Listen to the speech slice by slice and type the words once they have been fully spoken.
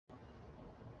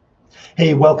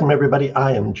Hey, welcome everybody.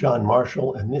 I am John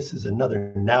Marshall, and this is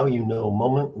another Now You Know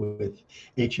moment with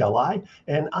HLI.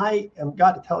 And I am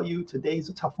got to tell you, today's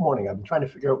a tough morning. I've been trying to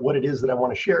figure out what it is that I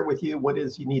want to share with you, what it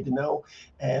is you need to know.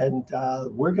 And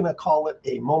we're going to call it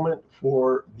a moment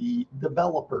for the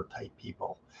developer type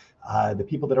people. The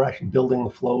people that are actually building the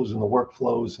flows and the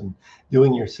workflows and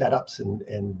doing your setups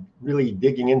and really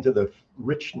digging into the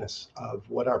richness of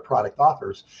what our product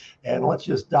offers. And let's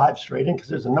just dive straight in because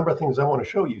there's a number of things I want to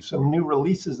show you. Some new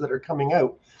releases that are coming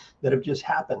out that have just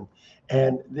happened.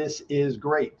 And this is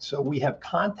great. So we have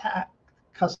contact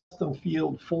custom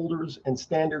field folders and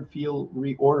standard field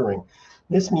reordering.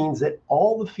 This means that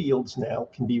all the fields now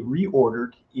can be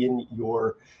reordered in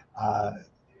your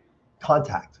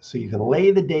contact. So you can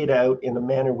lay the data out in a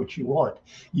manner which you want.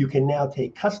 You can now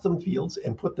take custom fields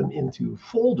and put them into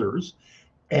folders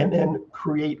and then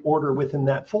create order within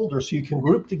that folder so you can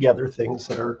group together things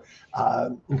that are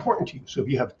important to you. So if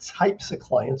you have types of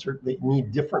clients or they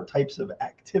need different types of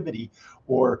activity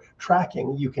or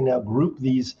tracking, you can now group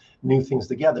these new things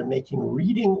together, making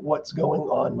reading what's going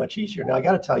on much easier. Now, I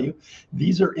got to tell you,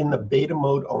 these are in the beta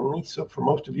mode only. So for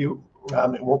most of you,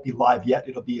 it won't be live yet.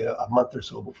 It'll be a month or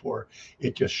so before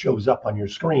it just shows up on your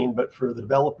screen. But for the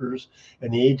developers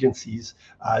and the agencies,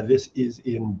 this is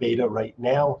in beta right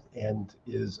now and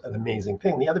is an amazing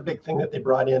thing. The other big thing that they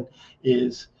brought in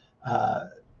is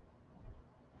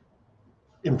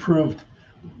improved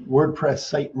WordPress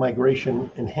site migration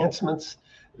enhancements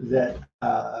that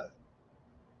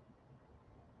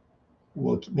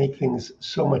will make things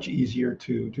so much easier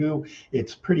to do.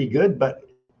 It's pretty good, but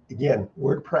again,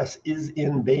 WordPress is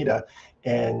in beta,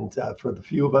 and for the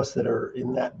few of us that are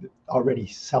in that already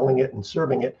selling it and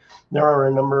serving it, there are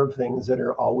a number of things that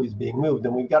are always being moved.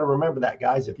 And we've got to remember that,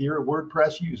 guys. If you're a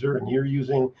WordPress user and you're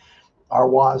using our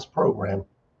WAS program,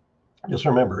 just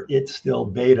remember, it's still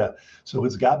beta. So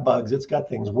it's got bugs, it's got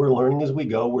things. We're learning as we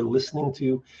go. We're listening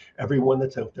to everyone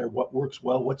that's out there, what works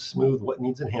well, what's smooth, what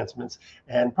needs enhancements.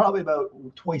 And probably about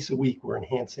twice a week, we're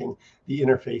enhancing the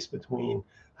interface between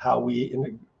how we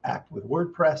interact with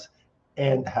WordPress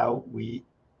and how we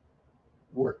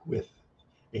work with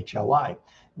HLI.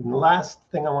 And the last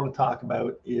thing I want to talk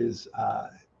about is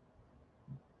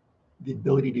the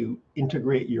ability to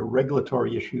integrate your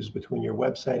regulatory issues between your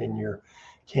website and your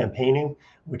campaigning,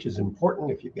 which is important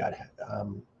if you've got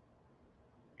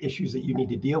issues that you need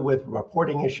to deal with,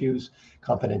 reporting issues,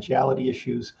 confidentiality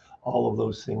issues, all of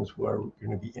those things are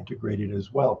going to be integrated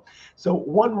as well. So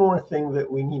one more thing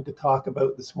that we need to talk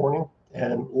about this morning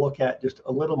and look at just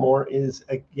a little more is,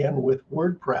 again, with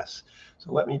WordPress.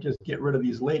 So let me just get rid of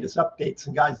these latest updates.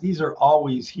 And guys, these are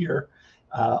always here,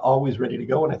 always ready to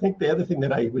go. And I think the other thing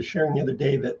that I was sharing the other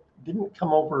day that didn't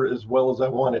come over as well as I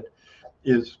wanted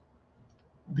is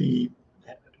the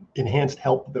enhanced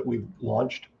help that we've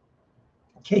launched.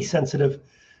 Case sensitive,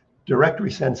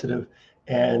 directory sensitive,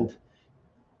 and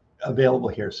available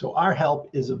here. So our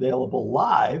help is available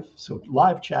live, so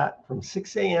live chat from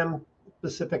 6 a.m.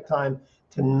 Pacific time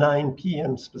to 9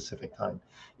 p.m. Pacific time.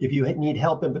 If you need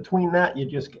help in between that,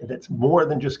 that's more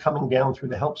than just coming down through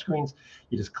the help screens.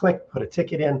 You just click, put a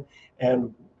ticket in,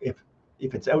 and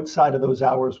if it's outside of those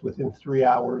hours, within 3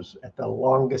 hours at the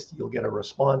longest, you'll get a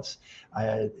response.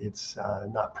 It's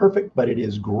not perfect, but it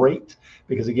is great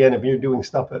because, again, if you're doing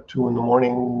stuff at 2 in the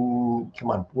morning,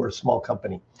 come on, we're a small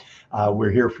company.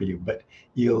 We're here for you, but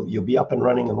you'll be up and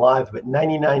running and live. But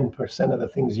 99% of the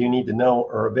things you need to know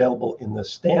are available in the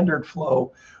standard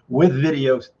flow with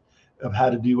videos of how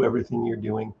to do everything you're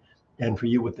doing. And for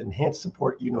you with enhanced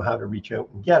support, you know how to reach out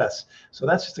and get us. So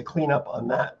that's just a cleanup on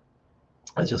that.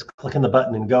 Let's just click on the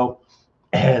button and go.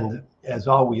 And as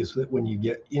always, when you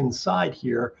get inside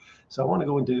here, so I want to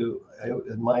go into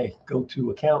my go-to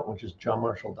account, which is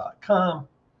johnmarshall.com.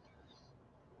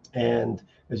 And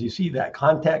as you see, that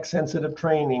context sensitive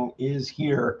training is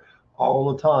here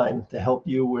all the time to help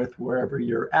you with wherever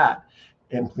you're at.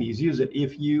 And please use it.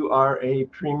 If you are a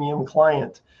premium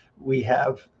client, we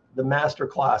have the master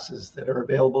classes that are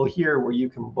available here where you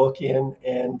can book in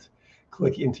and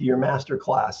click into your master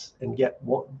class and get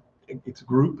one. It's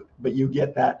group, but you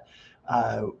get that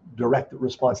direct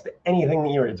response to anything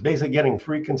that you're in. It's basically getting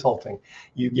free consulting.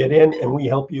 You get in and we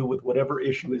help you with whatever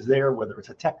issue is there, whether it's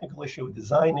a technical issue, a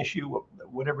design issue,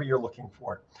 whatever you're looking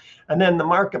for. And then the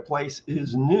marketplace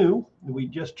is new. We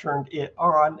just turned it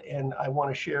on and I want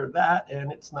to share that,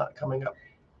 and it's not coming up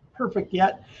perfect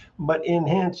yet, but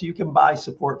enhance, you can buy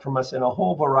support from us in a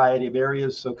whole variety of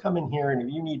areas. So come in here, and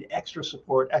if you need extra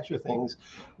support, extra things,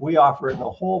 we offer it in a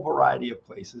whole variety of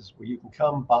places where you can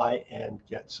come by and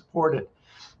get supported.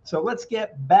 So let's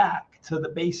get back to the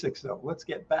basics though. Let's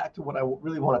get back to what I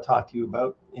really want to talk to you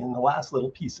about in the last little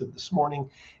piece of this morning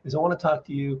is I want to talk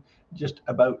to you just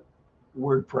about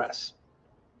WordPress.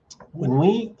 When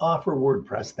we offer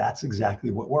WordPress, that's exactly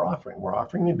what we're offering. We're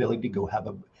offering the ability to go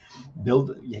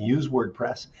use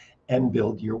WordPress and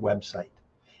build your website.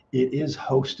 It is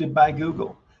hosted by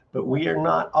Google, but we are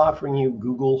not offering you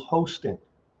Google hosting.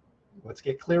 Let's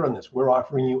get clear on this. We're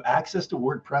offering you access to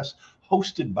WordPress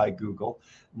hosted by Google,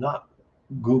 not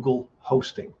Google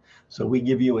hosting. So we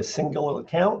give you a single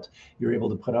account. You're able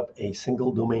to put up a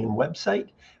single domain website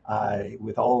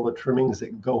with all the trimmings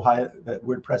that that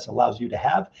WordPress allows you to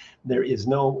have. There is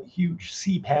no huge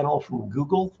cPanel from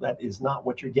Google. That is not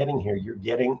what you're getting here. You're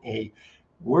getting a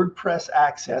WordPress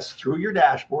access through your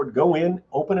dashboard. Go in,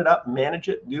 open it up, manage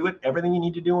it, do it, everything you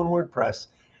need to do in WordPress.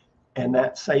 And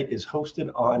that site is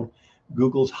hosted on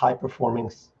Google's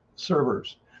high-performing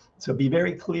servers. So be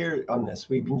very clear on this.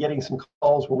 We've been getting some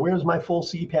calls, well, where's my full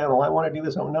cPanel? I want to do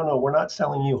this. Oh, no, we're not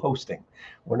selling you hosting.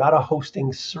 We're not a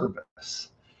hosting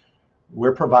service.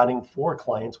 We're providing for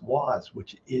clients WAS,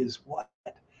 which is what?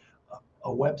 A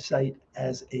website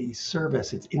as a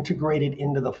service. It's integrated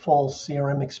into the full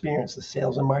CRM experience, the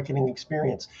sales and marketing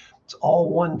experience. It's all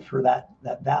one for that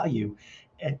value.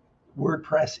 And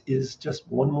WordPress is just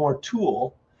one more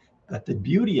tool. That the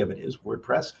beauty of it is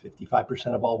WordPress, 55%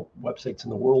 of all websites in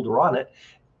the world are on it,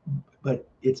 but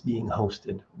it's being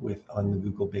hosted on the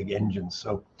Google big engines.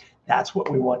 So that's what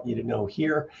we want you to know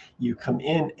here. You come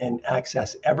in and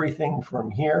access everything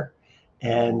from here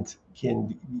and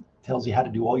tells you how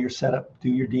to do all your setup, do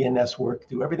your DNS work,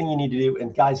 do everything you need to do.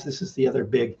 And guys, this is the other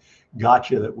big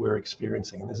gotcha that we're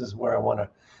experiencing. And this is where I want to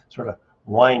sort of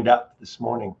wind up this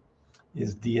morning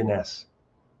is DNS.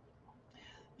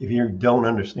 If you don't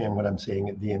understand what I'm saying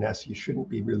at DNS, you shouldn't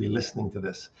be really listening to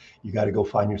this. You got to go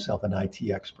find yourself an IT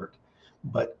expert.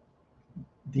 But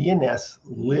DNS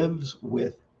lives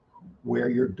with where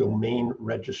your domain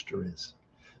register is.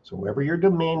 So wherever your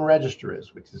domain register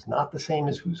is, which is not the same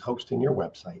as who's hosting your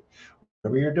website,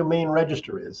 wherever your domain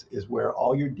register is where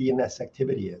all your DNS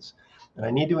activity is. And I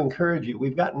need to encourage you,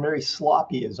 we've gotten very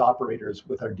sloppy as operators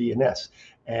with our DNS,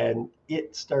 and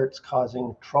it starts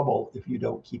causing trouble if you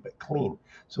don't keep it clean.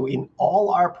 So in all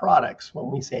our products, when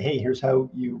we say, hey, here's how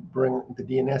you bring the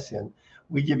DNS in,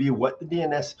 we give you what the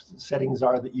DNS settings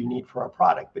are that you need for our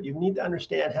product, but you need to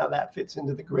understand how that fits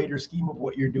into the greater scheme of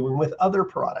what you're doing with other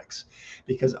products,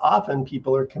 because often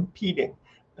people are competing.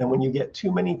 And when you get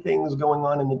too many things going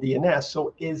on in the DNS,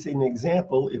 so as an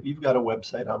example, if you've got a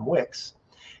website on Wix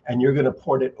and you're going to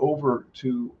port it over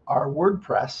to our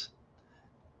WordPress,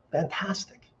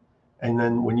 fantastic. And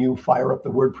then when you fire up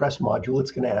the WordPress module, it's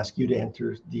going to ask you to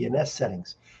enter DNS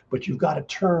settings, but you've got to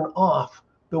turn off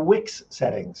the Wix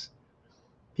settings.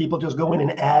 People just go in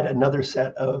and add another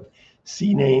set of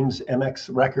CNAMEs, MX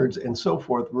records, and so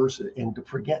forth, and to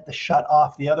forget to shut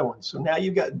off the other ones. So now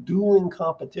you've got dueling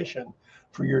competition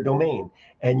for your domain,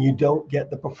 and you don't get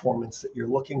the performance that you're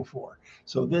looking for.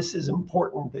 So this is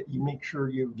important that you make sure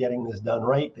you're getting this done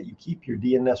right, that you keep your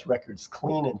DNS records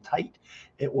clean and tight.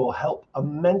 It will help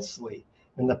immensely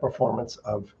in the performance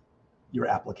of your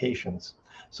applications.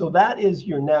 So that is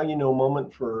your Now You Know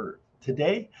moment for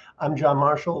today. I'm John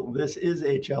Marshall. This is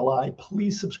HLI.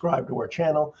 Please subscribe to our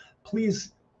channel.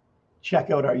 Please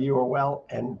check out our URL.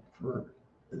 And for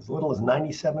as little as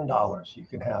 $97, you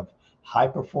can have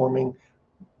high-performing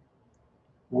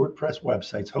WordPress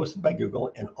websites hosted by Google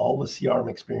and all the CRM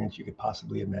experience you could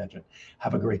possibly imagine.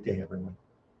 Have a great day, everyone.